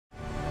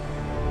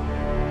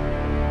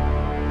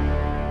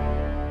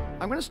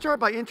I'm going to start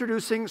by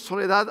introducing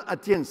Soledad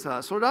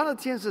Atienza. Soledad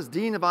Atienza is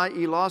Dean of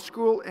IE Law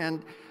School,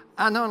 and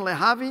Anon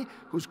Lehavi,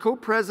 who's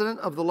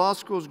co-president of the Law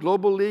School's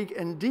Global League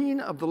and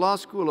Dean of the Law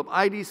School of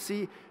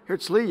IDC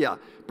Herzliya,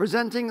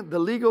 presenting the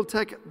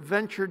Legaltech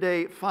Venture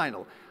Day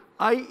Final.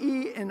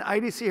 IE and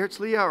IDC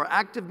Herzliya are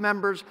active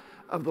members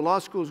of the Law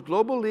School's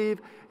Global League,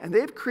 and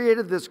they've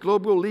created this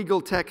global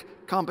legal tech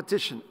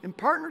competition in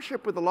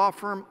partnership with the law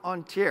firm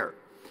Entier.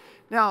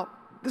 Now,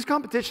 this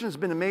competition has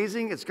been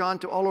amazing. It's gone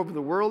to all over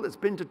the world. It's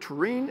been to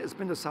Turin, it's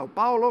been to Sao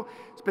Paulo,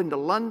 it's been to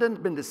London,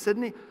 it's been to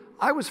Sydney.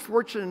 I was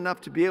fortunate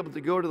enough to be able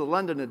to go to the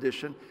London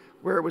edition,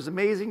 where it was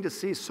amazing to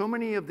see so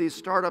many of these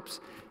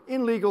startups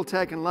in legal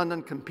tech in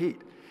London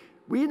compete.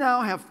 We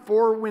now have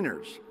 4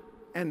 winners,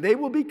 and they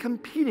will be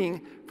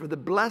competing for the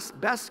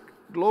Best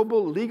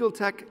Global Legal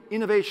Tech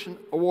Innovation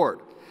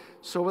Award.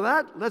 So with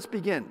that, let's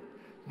begin.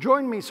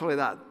 Join me,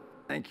 Soledad.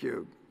 Thank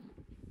you.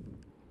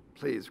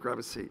 Please grab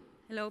a seat.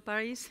 Hello,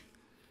 Paris.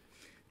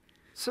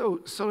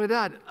 So,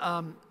 Soledad,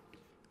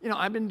 you know,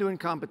 I've been doing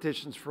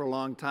competitions for a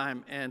long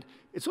time, and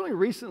it's only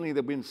recently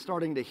that we've been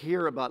starting to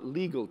hear about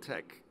legal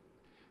tech.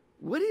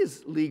 What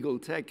is legal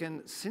tech,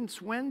 and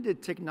since when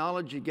did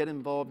technology get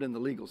involved in the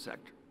legal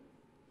sector?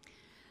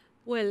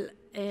 Well,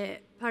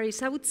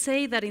 Paris, I would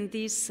say that in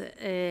this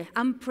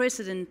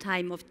unprecedented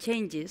time of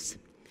changes,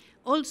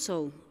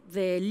 also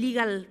the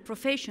legal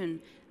profession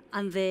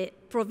and the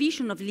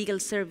provision of legal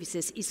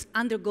services is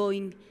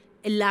undergoing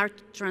a large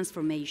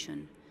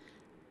transformation.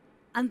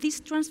 And this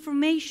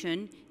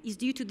transformation is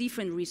due to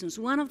different reasons.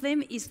 One of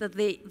them is that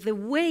the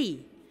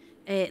way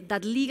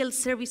that legal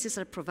services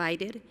are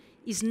provided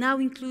is now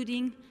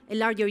including a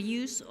larger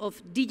use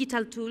of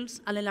digital tools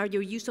and a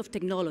larger use of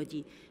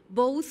technology,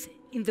 both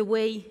in the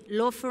way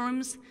law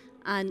firms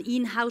and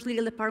in-house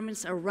legal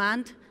departments are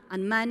run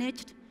and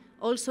managed,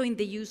 also in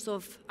the use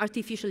of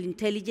artificial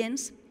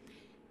intelligence,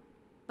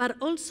 but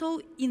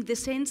also in the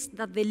sense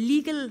that the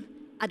legal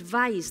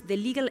advice, the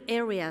legal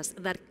areas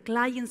that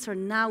clients are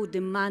now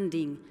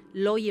demanding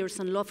lawyers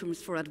and law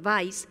firms for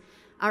advice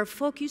are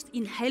focused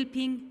in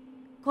helping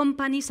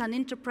companies and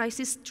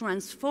enterprises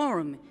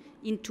transform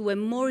into a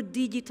more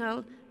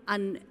digital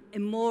and a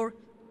more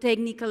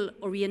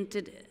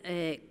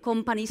technical-oriented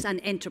companies and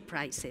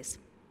enterprises.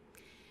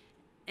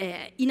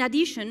 In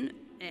addition,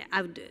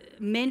 I would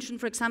mention,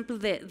 for example,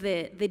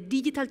 the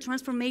digital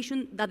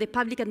transformation that the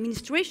public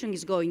administration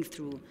is going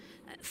through.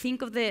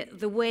 Think of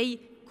the way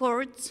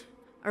courts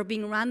are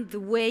being run, the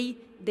way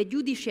the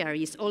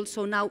judiciary is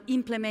also now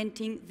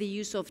implementing the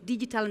use of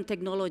digital and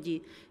technology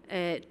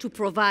to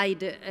provide,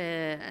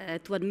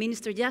 to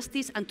administer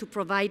justice and to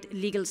provide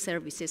legal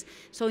services.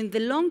 So in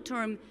the long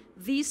term,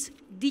 this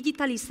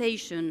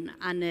digitalization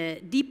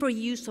and deeper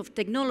use of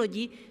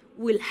technology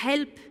will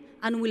help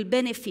and will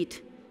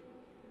benefit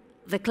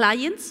the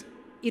clients,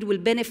 it will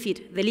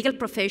benefit the legal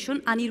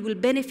profession, and it will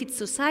benefit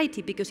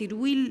society because it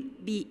will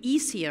be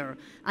easier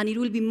and it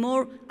will be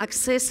more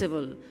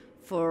accessible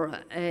for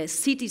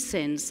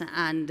citizens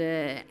and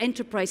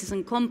enterprises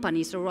and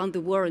companies around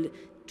the world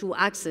to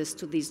access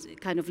to these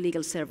kind of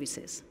legal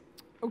services.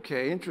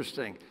 Okay,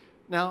 interesting.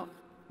 Now,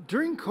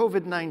 during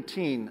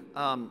COVID-19,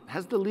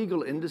 has the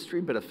legal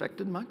industry been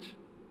affected much?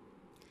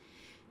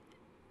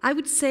 I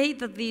would say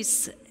that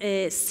this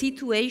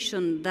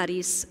situation that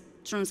is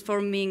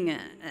transforming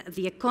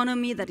the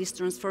economy, that is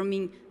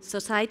transforming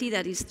society,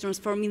 that is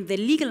transforming the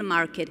legal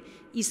market,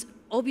 is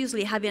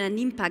obviously having an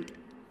impact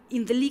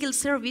in the legal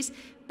service,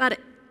 but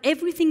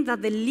everything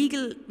that the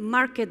legal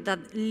market, that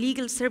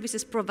legal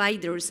services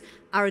providers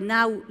are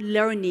now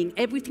learning,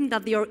 everything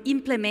that they are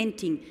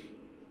implementing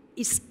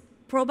is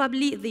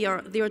probably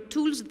their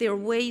tools, their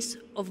ways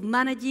of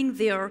managing,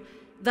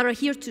 that are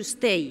here to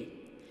stay.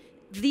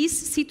 This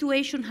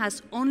situation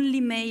has only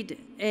made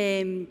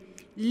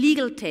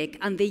legal tech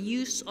and the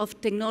use of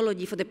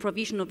technology for the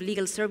provision of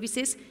legal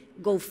services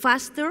go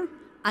faster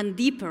and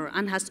deeper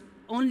and has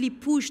only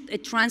pushed a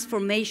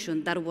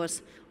transformation that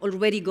was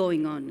already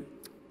going on.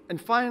 And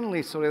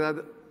finally,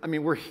 Soledad, I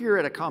mean, we're here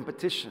at a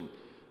competition.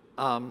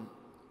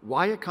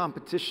 Why a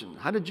competition?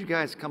 How did you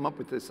guys come up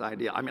with this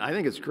idea? I mean, I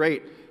think it's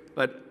great,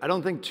 but I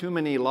don't think too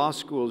many law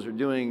schools are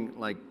doing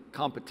like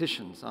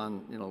competitions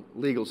on, you know,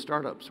 legal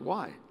startups.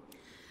 Why?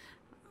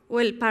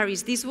 Well,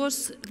 Paris,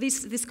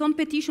 this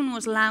competition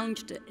was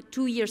launched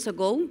 2 years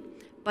ago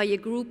by a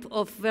group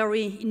of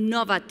very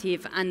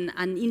innovative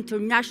and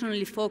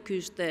internationally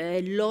focused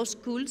law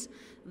schools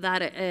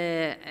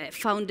that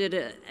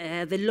founded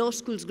the Law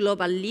Schools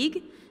Global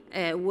League,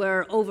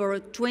 where over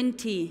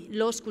 20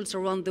 law schools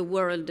around the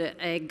world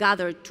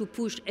gathered to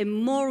push a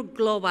more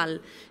global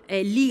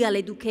legal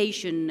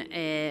education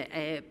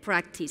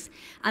practice.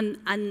 And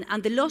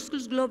the Law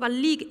Schools Global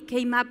League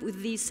came up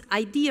with this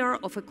idea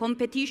of a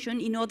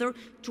competition in order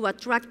to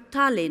attract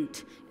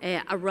talent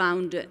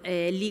around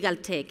legal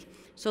tech.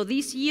 So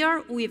this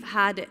year we've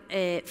had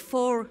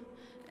 4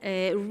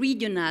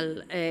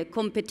 regional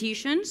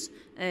competitions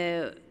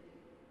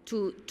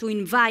to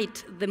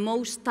invite the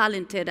most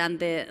talented and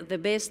the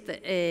best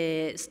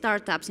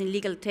startups in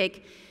legal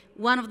tech.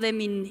 One of them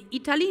in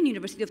Italy, in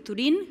University of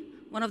Turin,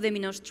 one of them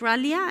in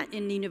Australia,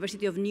 in the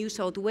University of New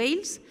South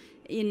Wales,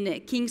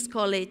 in King's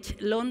College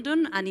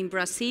London, and in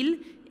Brazil,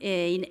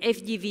 in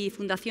FGV,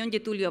 Fundación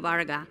Getúlio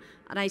Vargas.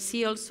 And I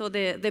see also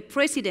the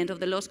president of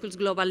the Law Schools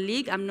Global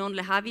League, Amnon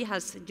Lehavi,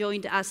 has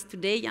joined us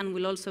today and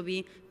will also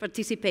be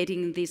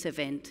participating in this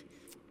event.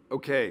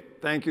 Okay,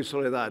 thank you,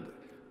 Soledad.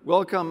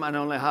 Welcome,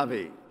 Amnon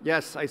Lehavi.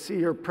 Yes, I see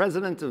you're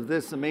president of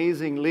this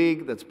amazing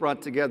league that's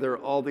brought together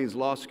all these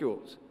law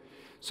schools.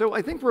 So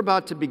I think we're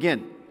about to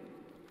begin.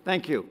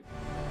 Thank you.